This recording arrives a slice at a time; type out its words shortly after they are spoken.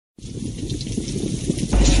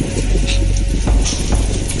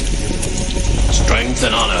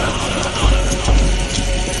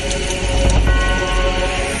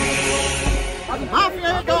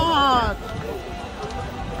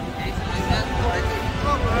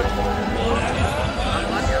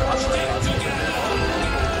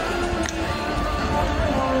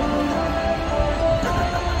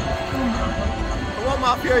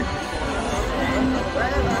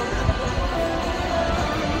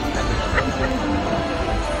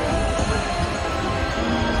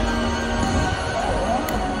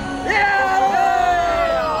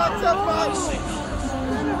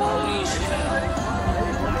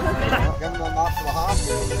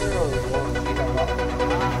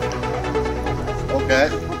Okay.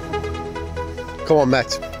 Come on,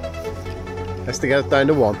 Mitch. Let's to get it down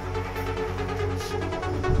to 1.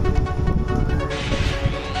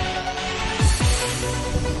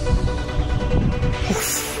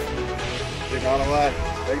 You're gone away.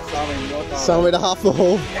 Big Sammy, you're gone. Sammy to half the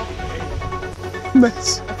hole.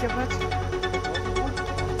 Mitch.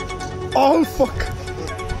 Oh, fuck.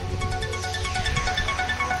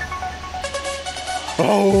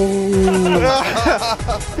 Oh.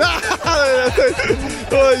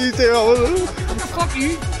 Oh, you do it. Fuck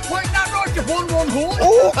you! Why not Ross? You've won 1 hole!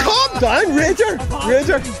 Oh, calm down, Rager!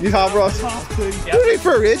 Rager, you have, Ross. You're ready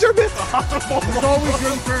for a Rager, mate? There's always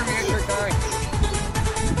room for a major guy.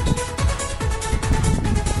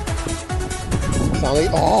 Sammy,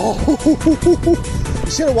 oh!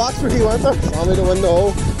 You should have watched where he went there. Sammy to win the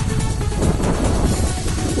hole.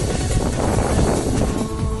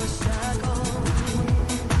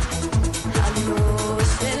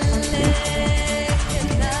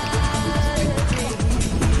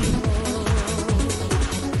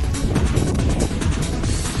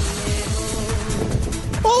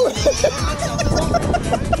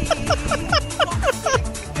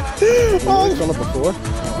 Oh, he's done it before.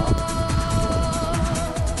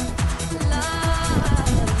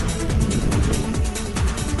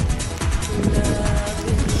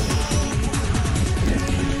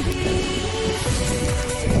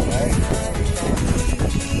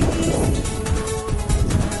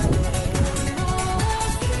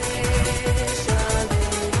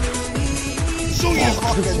 So you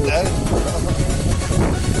fucking dead.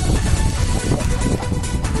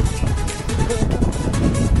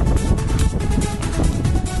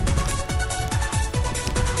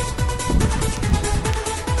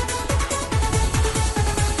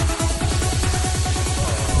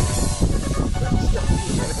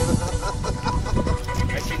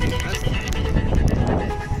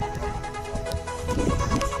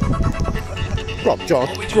 Drop, John.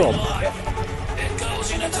 Drop.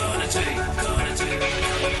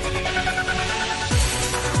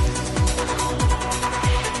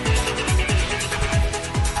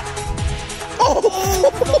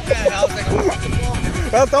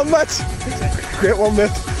 Well done, Mitch. Great one, mate.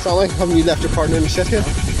 Sally, haven't you left your partner in the shit here?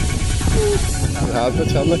 You have,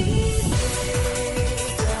 Mitch, haven't you?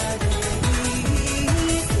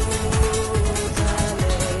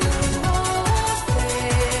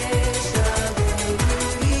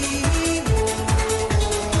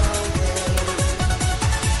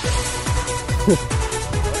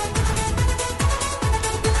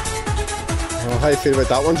 Oh, how do you feel about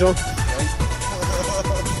that one, John?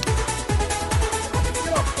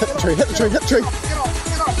 Hit the tree, hit the tree, hit the tree!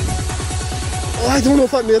 Oh, I don't know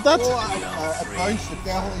if I made that. Oh, it bounced, it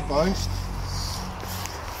definitely bounced.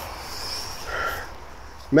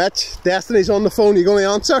 Mitch, Destiny's on the phone, you going to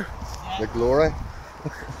answer? The glory.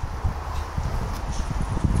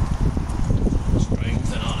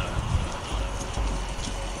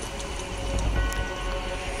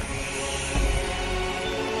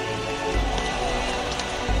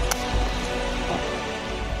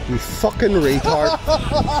 You fucking retard.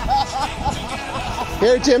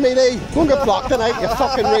 Here, Jimmy Lee, go and get blocked tonight, you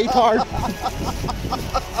fucking retard.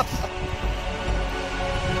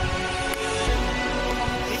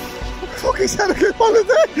 Fuck, he's had a good one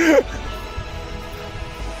today.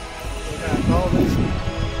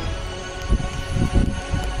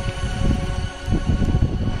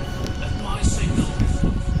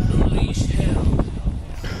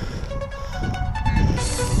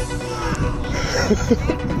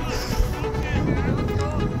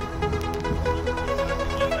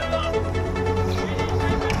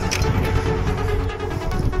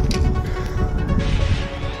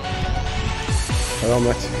 Hello,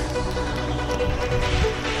 Mitch.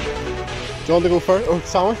 Do you want to go first? Oh,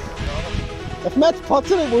 Sammy? If Mitch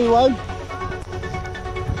puts it, we win.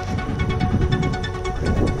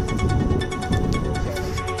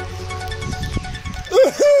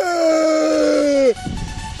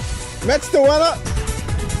 Mitch to win it.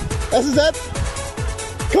 This is it.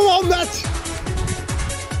 Come on, Mitch.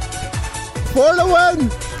 For the win.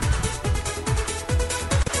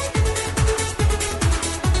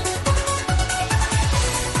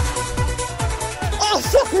 Oh,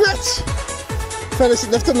 fuck, Mitch. Finish it,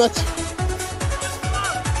 lift it, Mitch.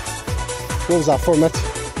 What was that for, Mitch?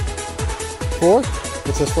 4?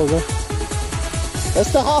 What's this for, then?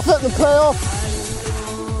 It's the half it in the playoff.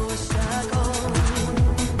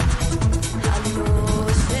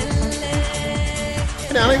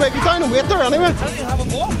 Anyway, you're down and wait there anyway.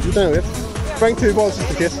 You're down and wait. Bring 2 balls just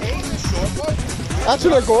in case. That's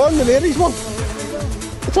where they're going, the ladies one.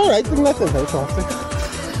 It's alright, we can let them out after.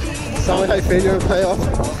 Sammy, how you feel you're in the playoff?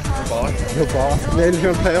 bother. No bother. Neil,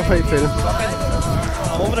 you're on playoff. How you feeling?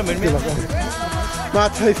 I'm over the moon, mate.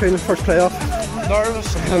 Matt, how you feeling? First playoff?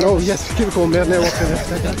 Nervous. I know, yes, keep it going, mate. Now what's in this?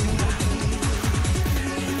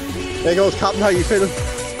 There goes, Captain. How you feeling?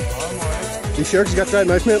 I'm alright. You sure? 'Cause you got the right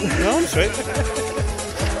mouth, mate? No, I'm sweet.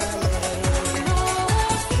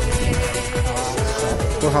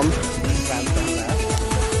 What happened?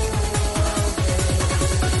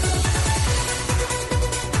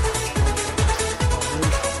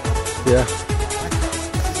 Yeah.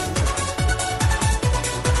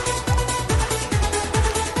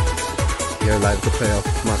 You're allowed to play off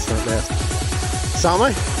match that last.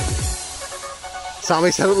 Sammy?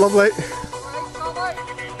 Sammy said it lovely.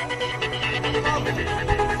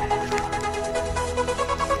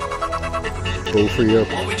 Go for you.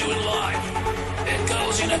 What we doing live? It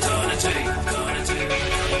goes in eternity.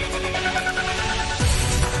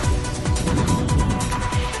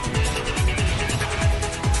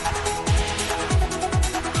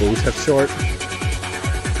 Goes hit short.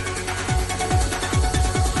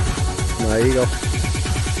 There you go.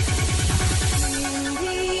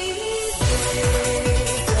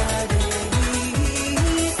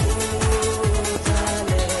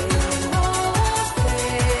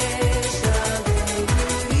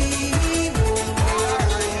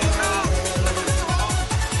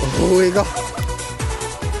 Oh, we go.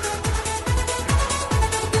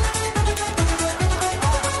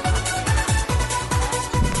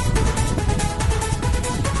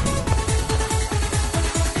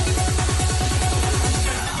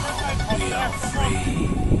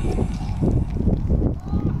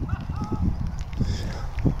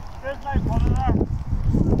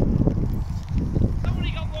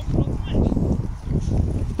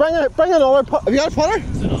 Bring another pot. Have you got a putter?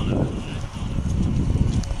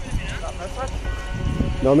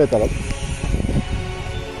 No, mate, that up.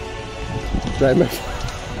 Drive me.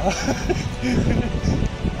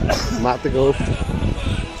 Matt to go.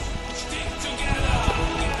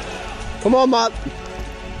 Come on, Matt.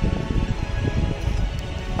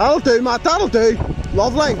 That'll do, Matt. That'll do.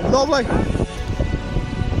 Lovely, lovely.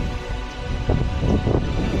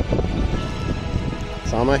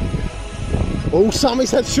 Sammy. Oh,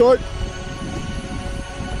 Sammy's head short.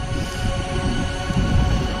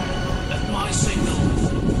 At my signal,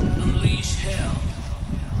 unleash hell.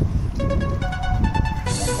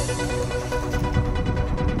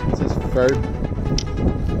 This is third.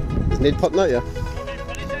 Is Nate putting that, yeah?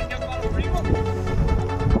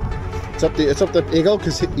 It's up to Eagle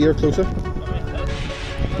because you're closer.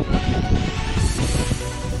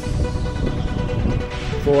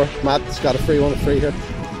 Four. Matt's got a free one, a free here.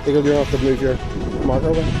 Eagle, you don't have to move your marker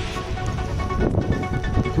over.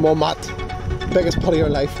 Come on, Matt. Biggest putt of your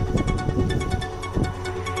life.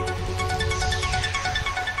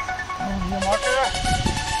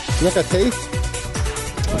 Look at T.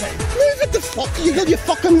 Move it the fuck, Eagle, you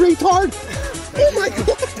fucking retard! Oh my god!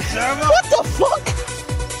 What the fuck?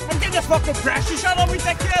 I'm getting a fucking pressure shot on me,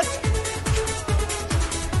 dickhead.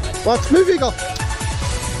 Let's move, Eagle.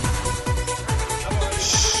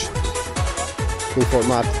 Shh. Go for it,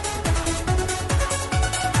 Matt.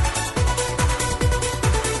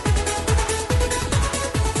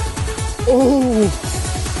 Oh!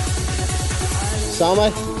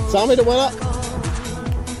 Sammy to win it.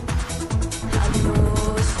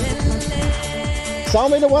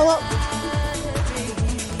 Sammy to win it.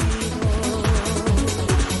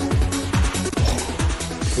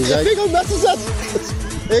 Eagle misses it.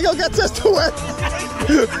 Eagle gets this to win.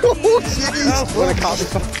 Oh jeez. When a captain,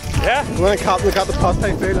 Yeah. when a captain got the putt, how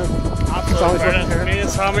you feeling? Absolutely. Me and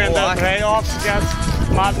Sammy in the playoffs against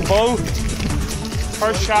Matt and Bo.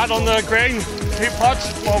 First shot on the green, 2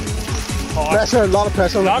 putts. Oh, Pressure, a lot of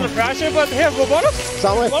pressure. a lot of pressure, but here we won it.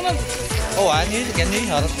 Sammy, Won it. Oh, I knew it again. You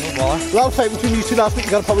had it. No bother. a lot of fighting between you two last week.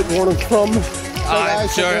 You got a public warning from. I'm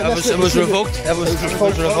sure it was revoked. It was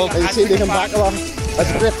revoked. And you seem to come back a lot. It's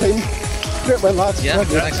a great team. Great win, lads. Yeah,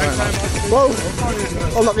 thanks very much. Whoa!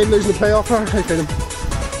 I'm not even losing the playoff for how you feeling?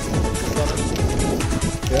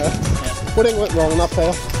 Yeah. What ain't went wrong in that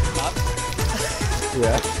playoff?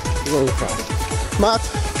 Yeah. You're really proud. Matt,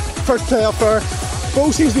 first playoff for. Bo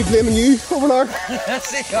seems to be blaming you over there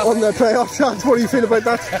on the playoff chance. What do you feel about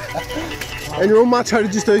that? In your own match, how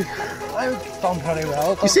did you do? I've done pretty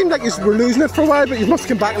well. You seemed like you were losing it for a while, but you must have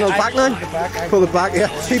come back and on the back now. Pull it back, yeah.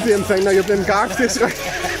 Keep doing the thing now, you're blaming Gareth basically.